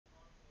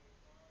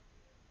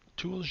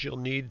Tools you'll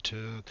need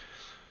to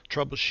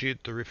troubleshoot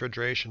the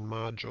refrigeration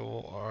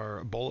module are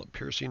a bullet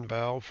piercing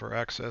valve for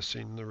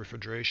accessing the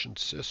refrigeration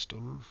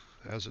system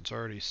as it's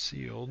already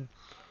sealed,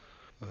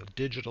 a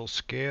digital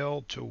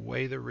scale to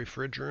weigh the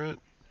refrigerant,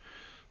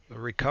 a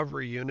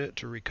recovery unit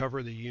to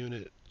recover the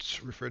unit's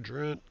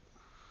refrigerant,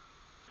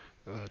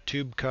 a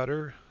tube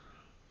cutter,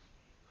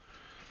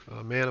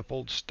 a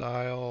manifold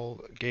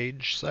style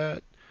gauge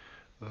set,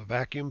 a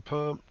vacuum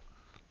pump,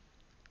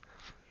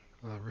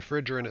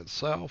 refrigerant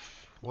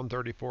itself,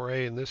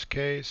 134A in this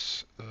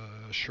case,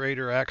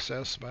 Schrader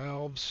access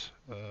valves,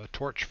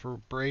 torch for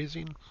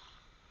brazing,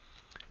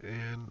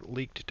 and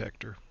leak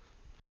detector.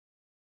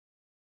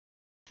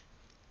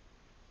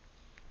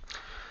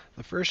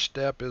 The first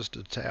step is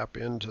to tap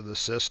into the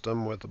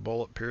system with the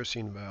bullet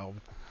piercing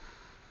valve.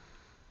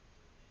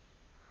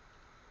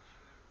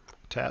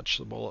 Attach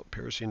the bullet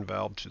piercing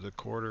valve to the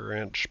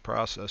 1/4-inch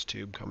process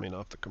tube coming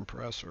off the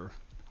compressor.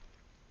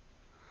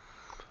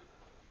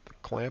 The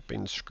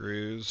clamping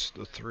screws,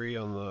 the 3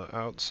 on the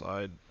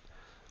outside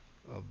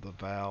of the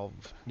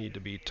valve, need to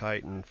be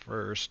tightened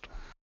first.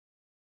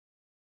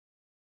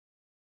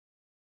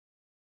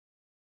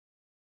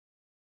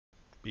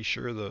 Be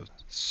sure the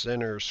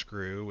center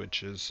screw,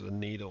 which is a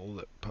needle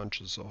that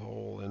punches a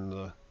hole in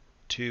the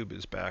tube,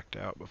 is backed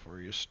out before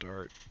you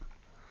start.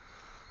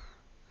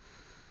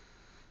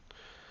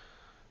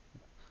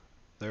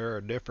 There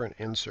are different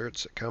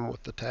inserts that come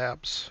with the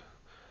taps.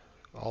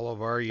 All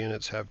of our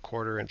units have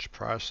 1/4-inch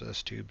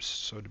process tubes,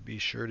 so to be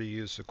sure to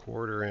use the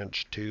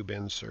 1/4-inch tube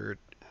insert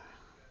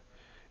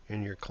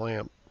in your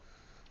clamp.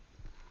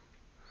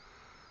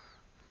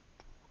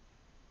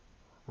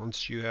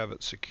 Once you have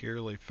it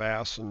securely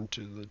fastened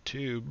to the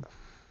tube,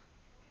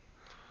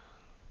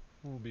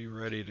 we'll be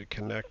ready to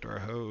connect our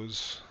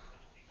hose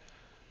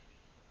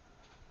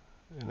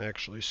and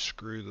actually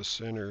screw the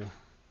center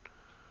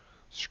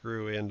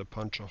screw in to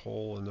punch a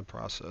hole in the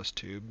process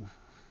tube.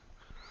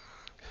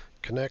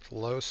 Connect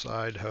low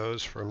side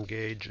hose from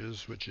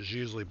gauges, which is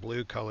usually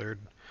blue colored,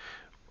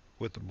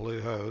 with the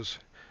blue hose.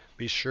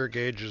 Be sure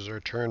gauges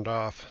are turned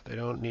off. They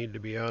don't need to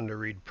be on to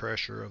read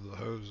pressure of the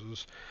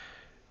hoses.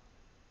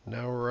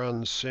 Now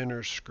run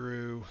center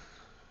screw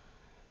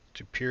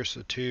to pierce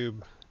the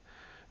tube,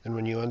 and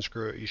when you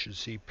unscrew it, you should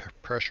see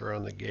pressure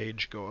on the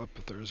gauge go up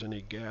if there's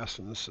any gas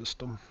in the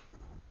system.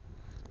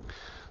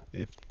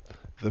 If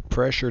the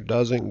pressure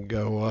doesn't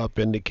go up,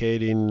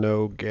 indicating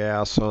no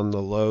gas on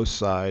the low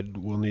side,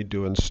 we'll need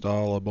to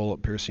install a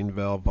bullet piercing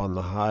valve on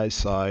the high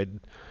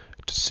side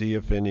to see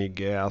if any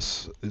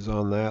gas is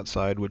on that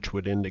side, which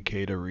would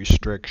indicate a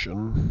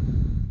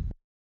restriction.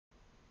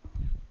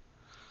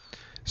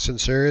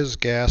 Since there is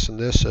gas in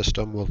this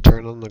system, we'll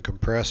turn on the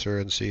compressor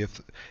and see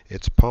if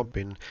it's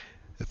pumping.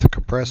 If the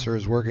compressor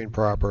is working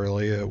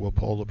properly, it will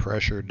pull the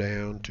pressure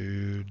down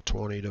to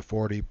 20 to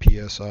 40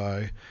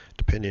 psi,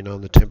 depending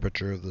on the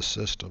temperature of the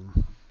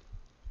system.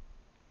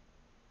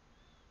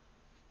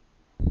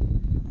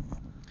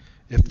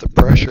 If the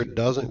pressure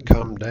doesn't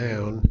come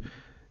down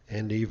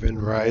and even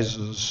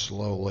rises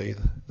slowly,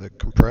 the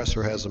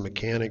compressor has a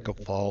mechanical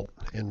fault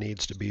and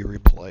needs to be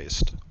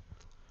replaced.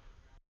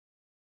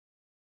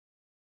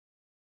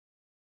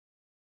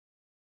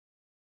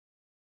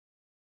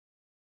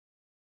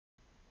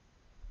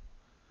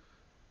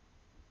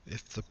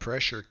 If the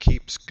pressure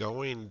keeps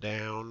going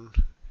down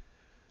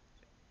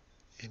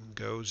and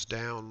goes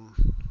down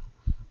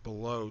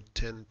below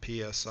 10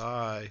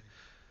 psi,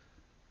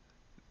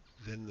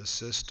 then the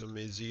system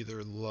is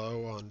either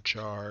low on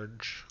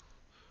charge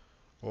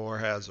or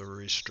has a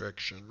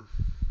restriction,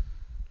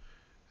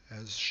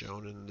 as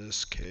shown in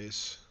this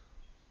case.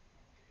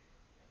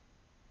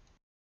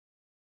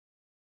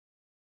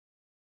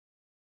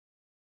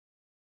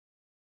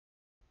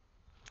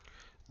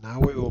 Now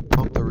we will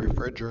pump the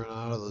refrigerant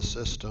out of the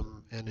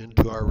system and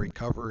into our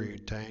recovery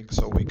tank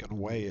so we can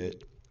weigh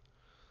it.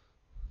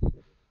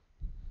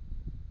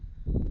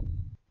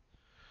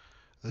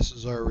 This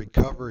is our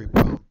recovery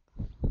pump.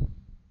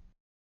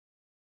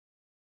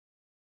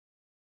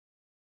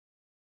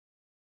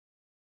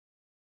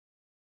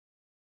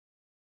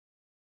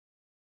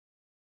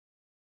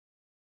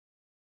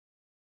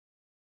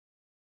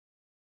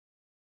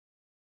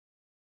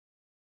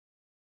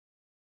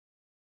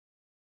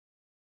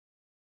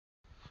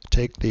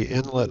 Take the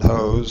inlet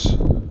hose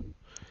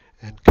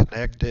and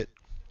connect it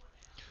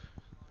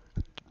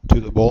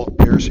to the bullet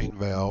piercing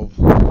valve.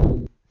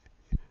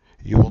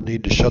 You will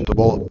need to shut the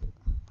bullet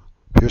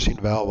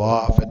piercing valve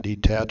off and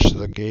detach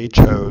the gauge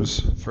hose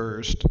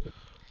first.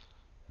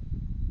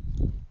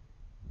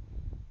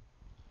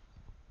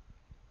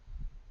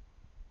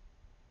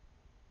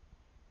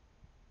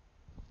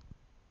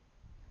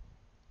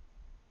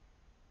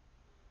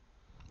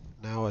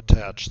 Now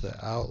attach the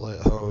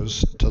outlet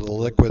hose to the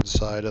liquid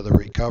side of the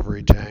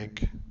recovery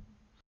tank.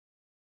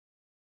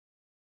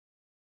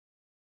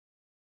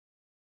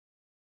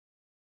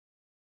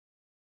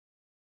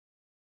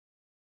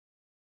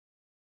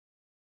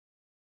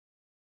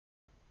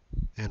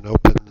 And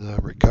open the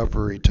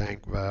recovery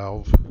tank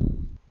valve.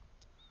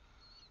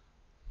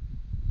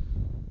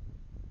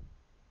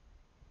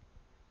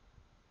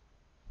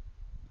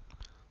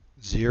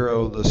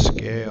 Zero the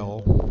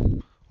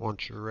scale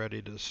once you're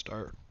ready to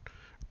start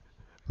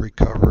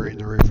recovering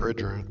the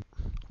refrigerant.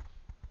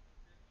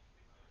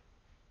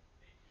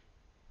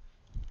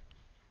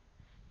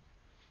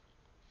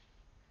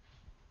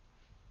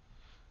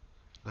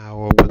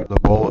 Now open the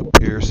bullet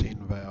piercing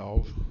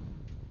valve.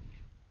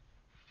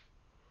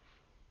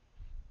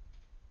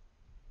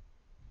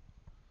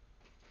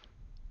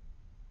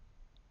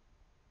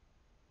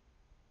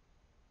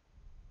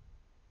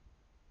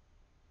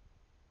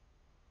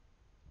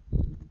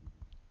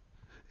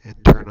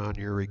 And turn on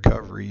your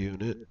recovery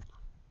unit.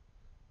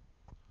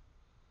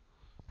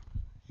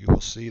 You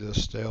will see the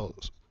scale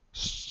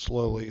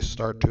slowly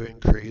start to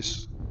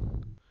increase.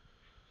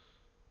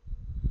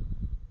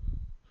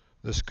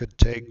 This could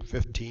take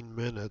 15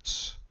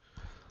 minutes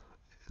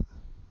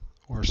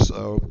or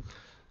so.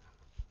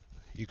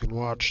 You can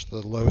watch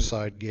the low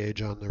side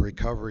gauge on the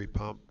recovery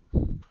pump.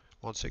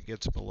 Once it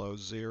gets below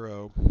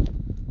zero,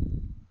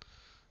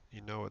 you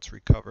know it's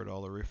recovered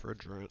all the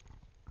refrigerant.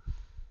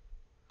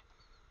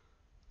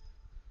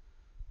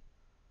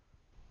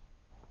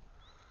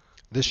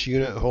 This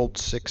unit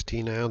holds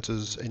 16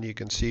 ounces, and you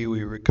can see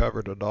we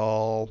recovered it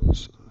all,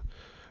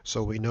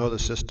 so we know the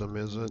system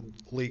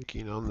isn't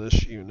leaking on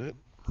this unit.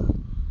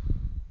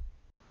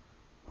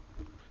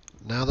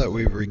 Now that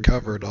we've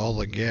recovered all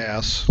the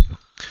gas,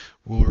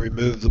 we'll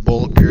remove the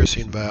bullet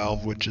piercing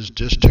valve, which is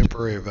just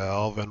temporary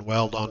valve, and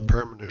weld on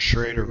permanent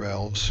Schrader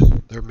valves.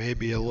 There may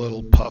be a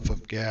little puff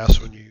of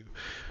gas when you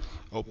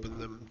open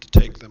them to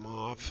take them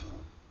off.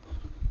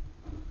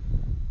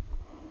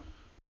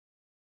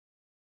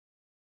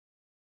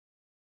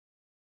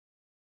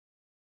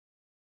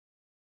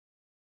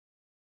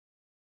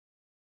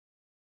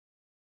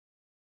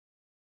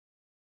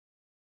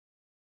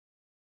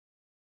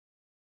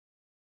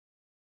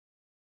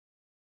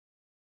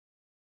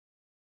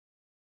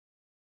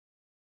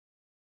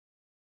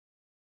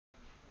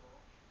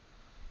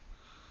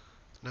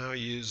 Now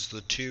use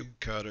the tube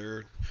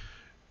cutter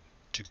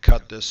to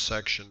cut this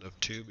section of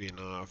tubing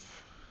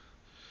off.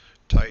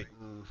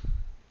 Tighten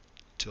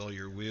till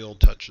your wheel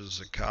touches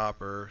the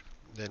copper,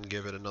 then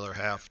give it another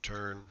half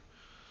turn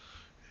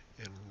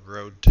and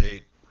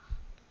rotate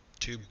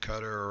tube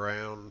cutter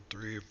around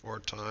 3 or 4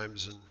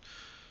 times and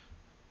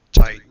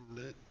tighten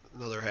it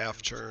another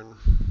half turn.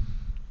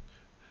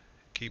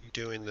 Keep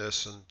doing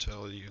this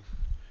until you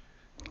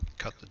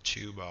cut the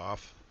tube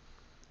off.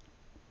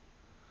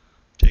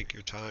 Take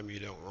your time, you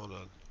don't want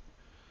to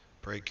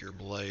break your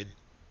blade.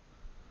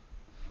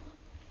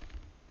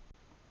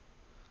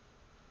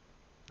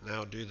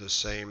 Now do the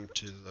same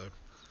to the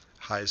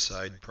high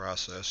side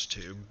process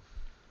tube.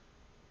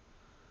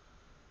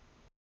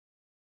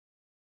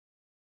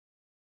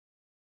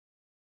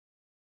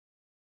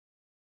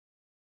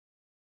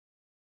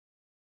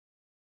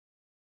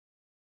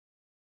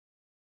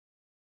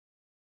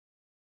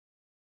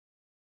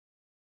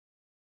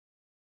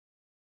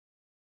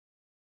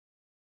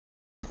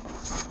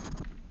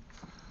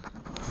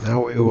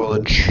 Now we will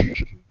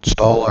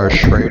install our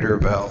Schrader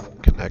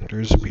valve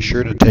connectors. Be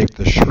sure to take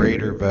the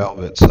Schrader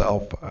valve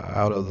itself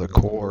out of the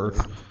core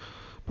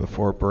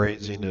before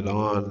brazing it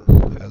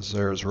on, as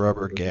there's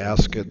rubber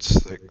gaskets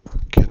that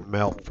can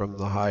melt from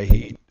the high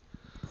heat.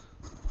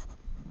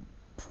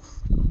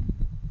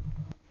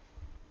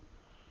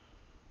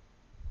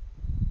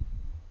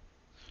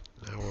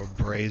 Now we'll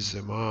braze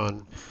them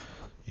on.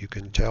 You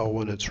can tell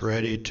when it's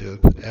ready to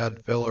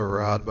add filler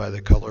rod by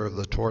the color of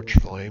the torch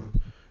flame.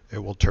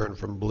 It will turn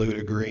from blue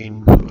to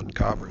green on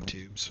copper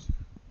tubes.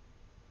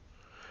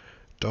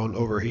 Don't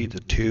overheat the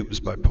tubes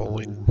by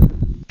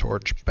pulling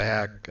torch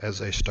back as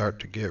they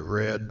start to get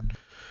red,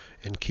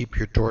 and keep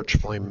your torch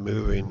flame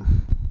moving.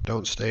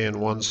 Don't stay in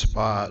one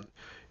spot.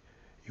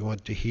 You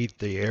want to heat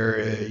the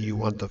area you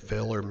want the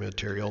filler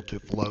material to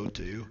flow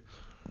to.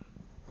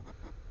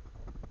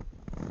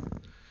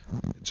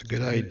 It's a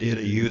good idea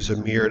to use a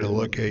mirror to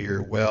look at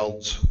your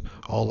welds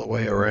all the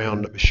way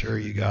around to be sure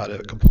you got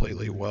it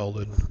completely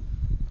welded.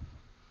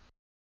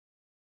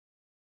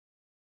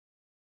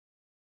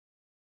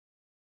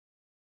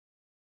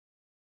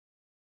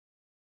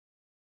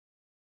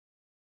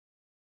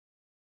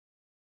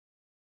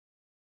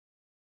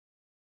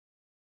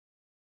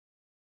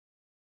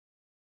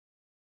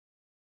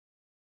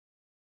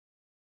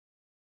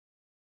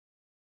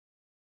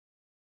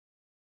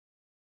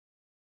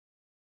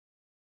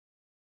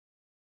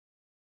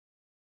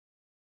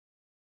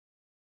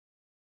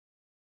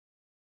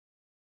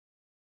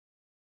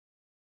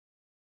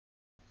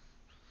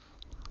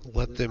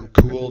 Let them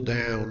cool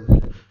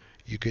down.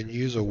 You can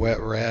use a wet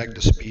rag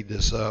to speed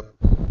this up.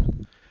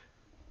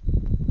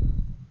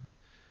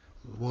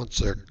 Once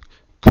they're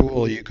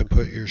cool, you can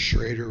put your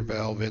Schrader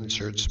valve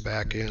inserts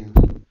back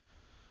in,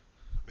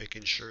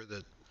 making sure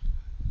that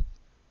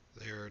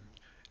they're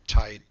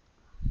tight.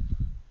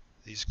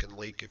 These can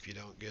leak if you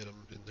don't get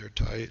them and they're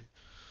tight.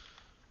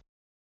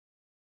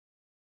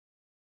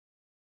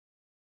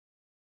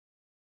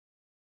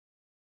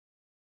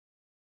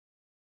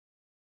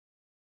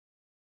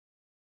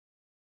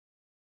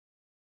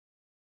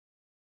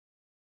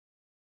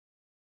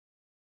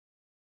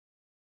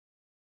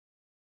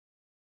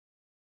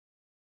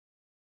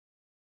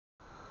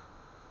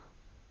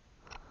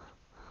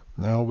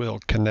 Now we'll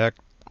connect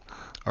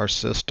our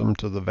system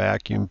to the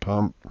vacuum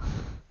pump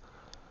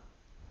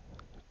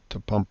to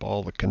pump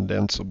all the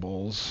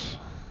condensables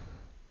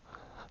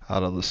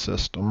out of the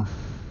system.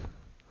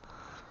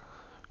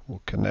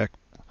 We'll connect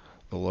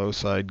the low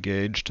side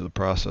gauge to the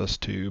process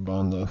tube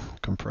on the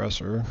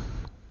compressor.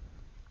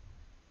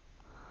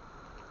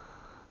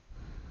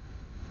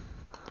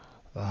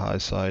 The high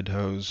side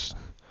hose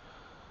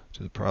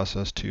to the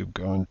process tube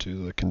going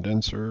to the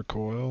condenser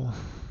coil.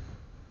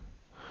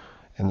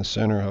 And the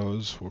center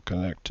hose will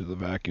connect to the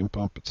vacuum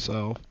pump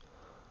itself.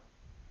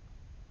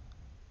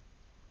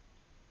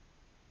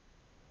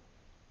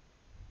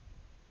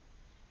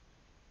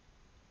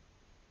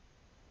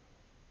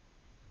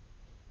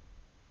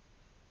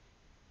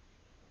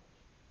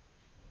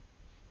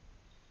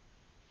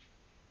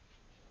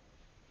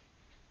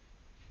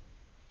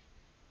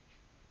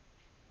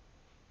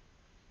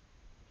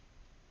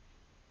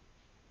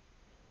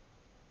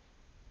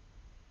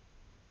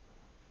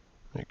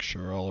 Make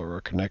sure all of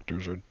our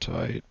connectors are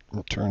tight.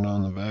 We'll turn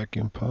on the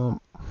vacuum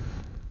pump.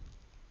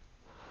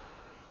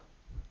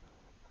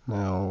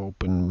 Now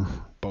open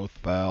both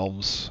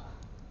valves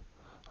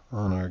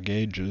on our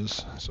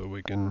gauges so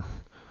we can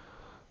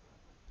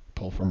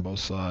pull from both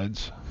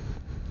sides.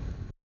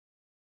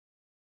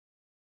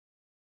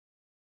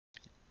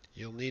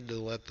 You'll need to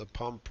let the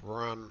pump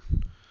run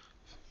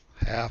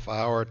half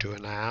hour to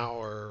an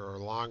hour or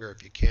longer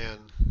if you can.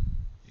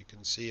 You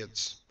can see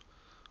it's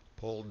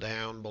pulled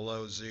down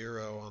below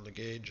zero on the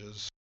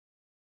gauges.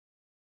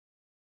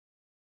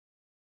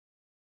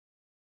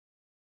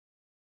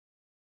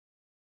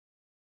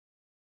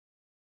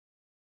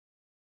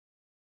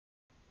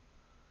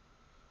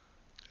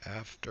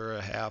 After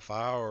a half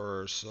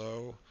hour or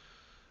so,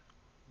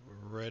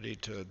 we're ready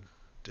to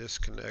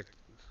disconnect.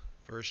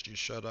 First you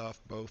shut off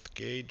both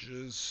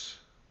gauges,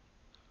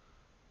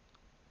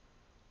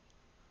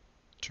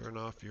 turn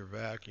off your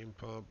vacuum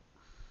pump,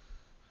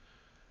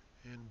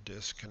 and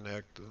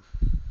disconnect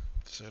the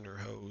center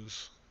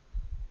hose.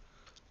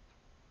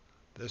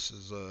 This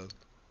is a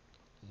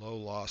low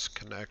loss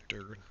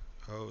connector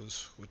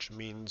hose, which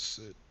means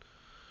that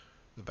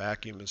the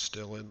vacuum is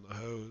still in the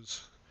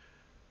hose.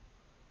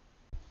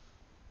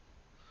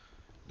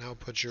 Now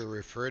put your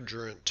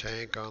refrigerant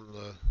tank on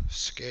the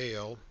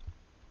scale.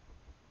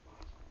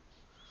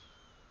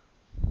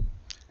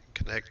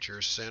 Connect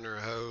your center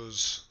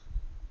hose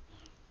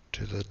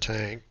to the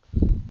tank.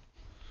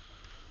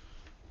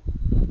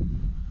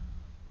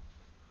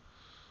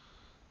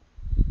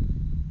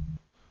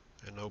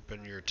 And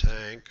open your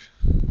tank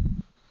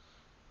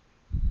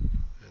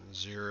and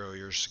zero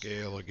your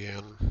scale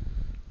again.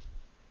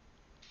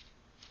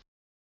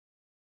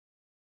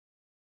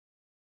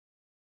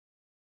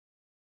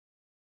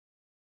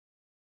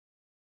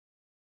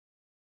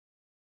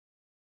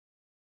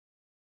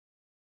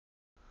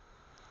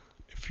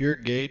 If your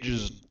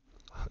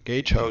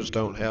gauge hose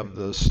don't have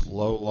this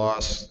low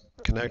loss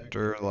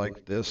connector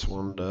like this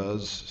one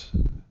does,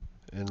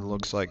 and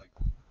looks like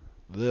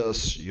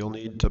this, you'll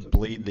need to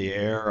bleed the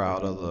air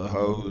out of the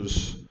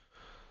hose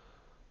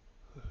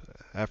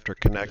after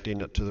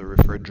connecting it to the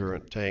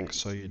refrigerant tank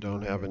so you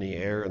don't have any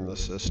air in the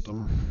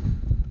system.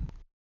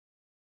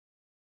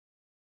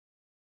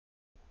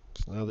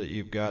 So now that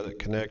you've got it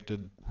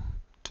connected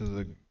to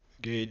the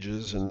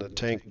gauges and the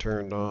tank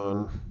turned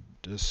on,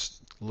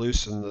 just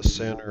loosen the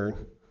center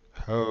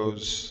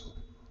hose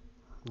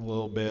a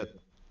little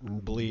bit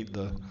and bleed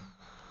the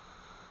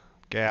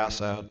gas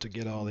out to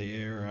get all the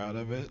air out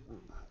of it.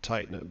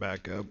 Tighten it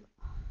back up.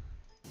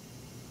 We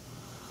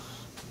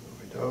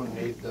don't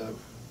need the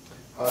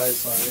high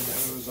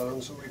side hose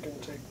on, so we can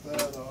take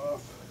that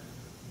off.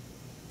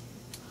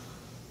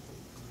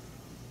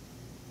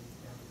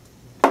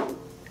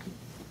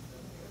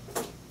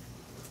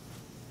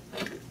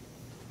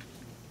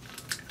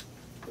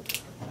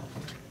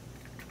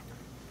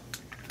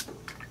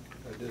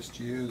 I just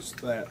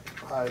used that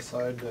high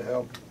side to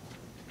help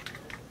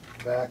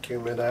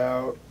vacuum it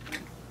out.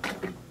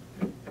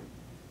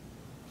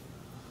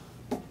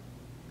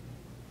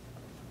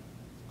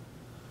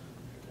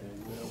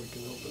 And now we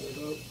can open it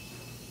up.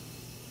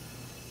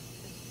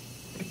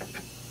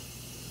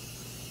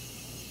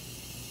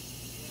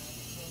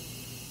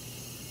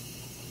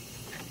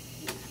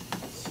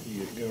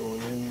 See it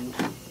going in.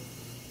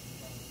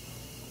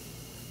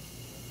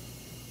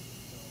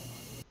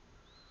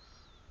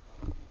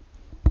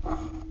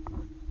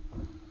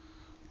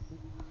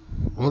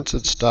 Once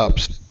it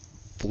stops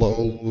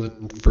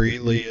flowing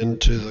freely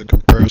into the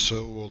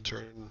compressor, we'll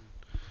turn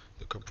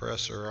the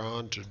compressor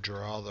on to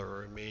draw the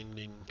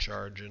remaining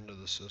charge into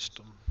the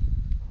system.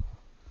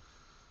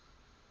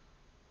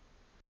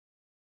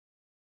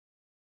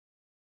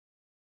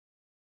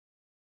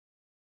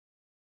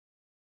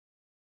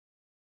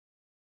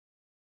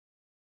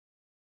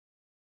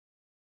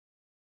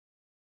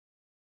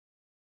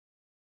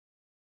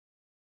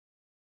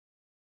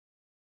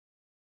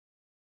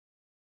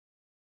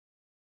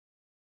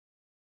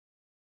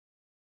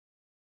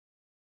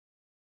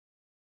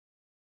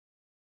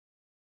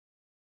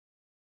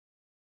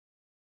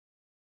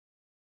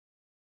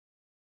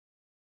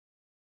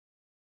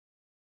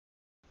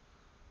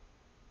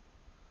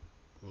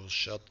 We'll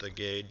shut the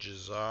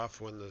gauges off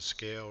when the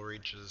scale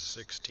reaches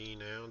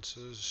 16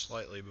 ounces,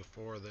 slightly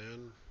before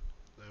then.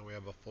 Now we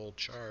have a full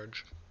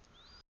charge.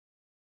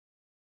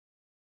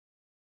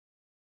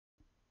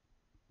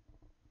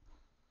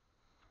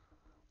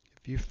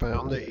 If you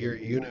found that your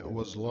unit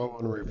was low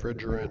on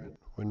refrigerant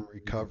when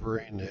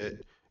recovering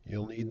it,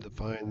 you'll need to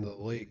find the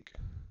leak.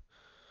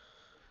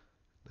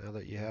 Now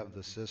that you have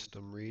the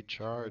system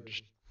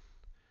recharged,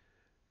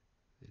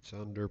 it's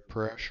under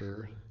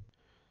pressure,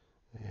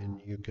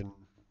 and you can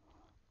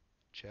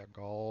check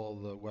all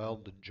the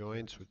welded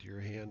joints with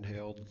your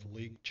handheld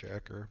leak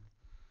checker.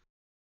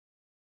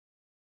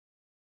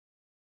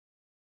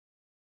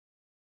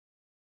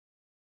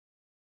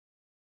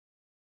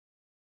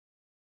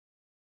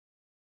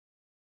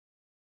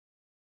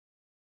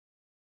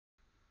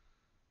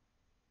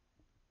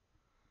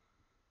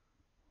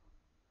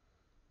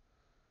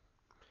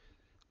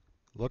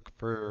 Look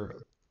for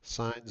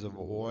signs of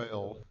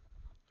oil.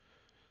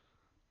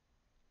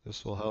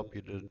 This will help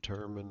you to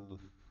determine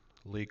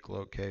leak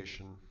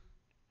location.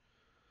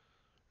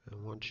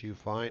 And once you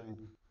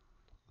find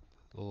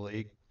the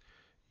leak,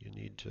 you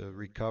need to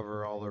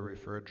recover all the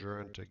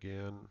refrigerant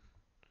again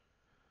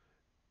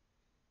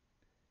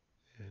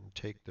and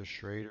take the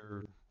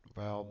Schrader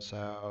valves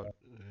out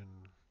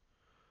and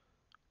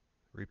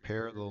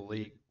repair the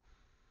leak.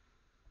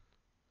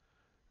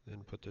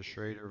 Then put the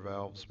Schrader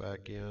valves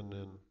back in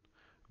and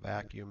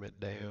vacuum it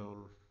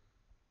down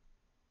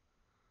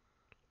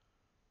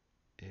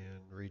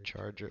and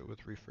recharge it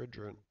with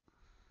refrigerant.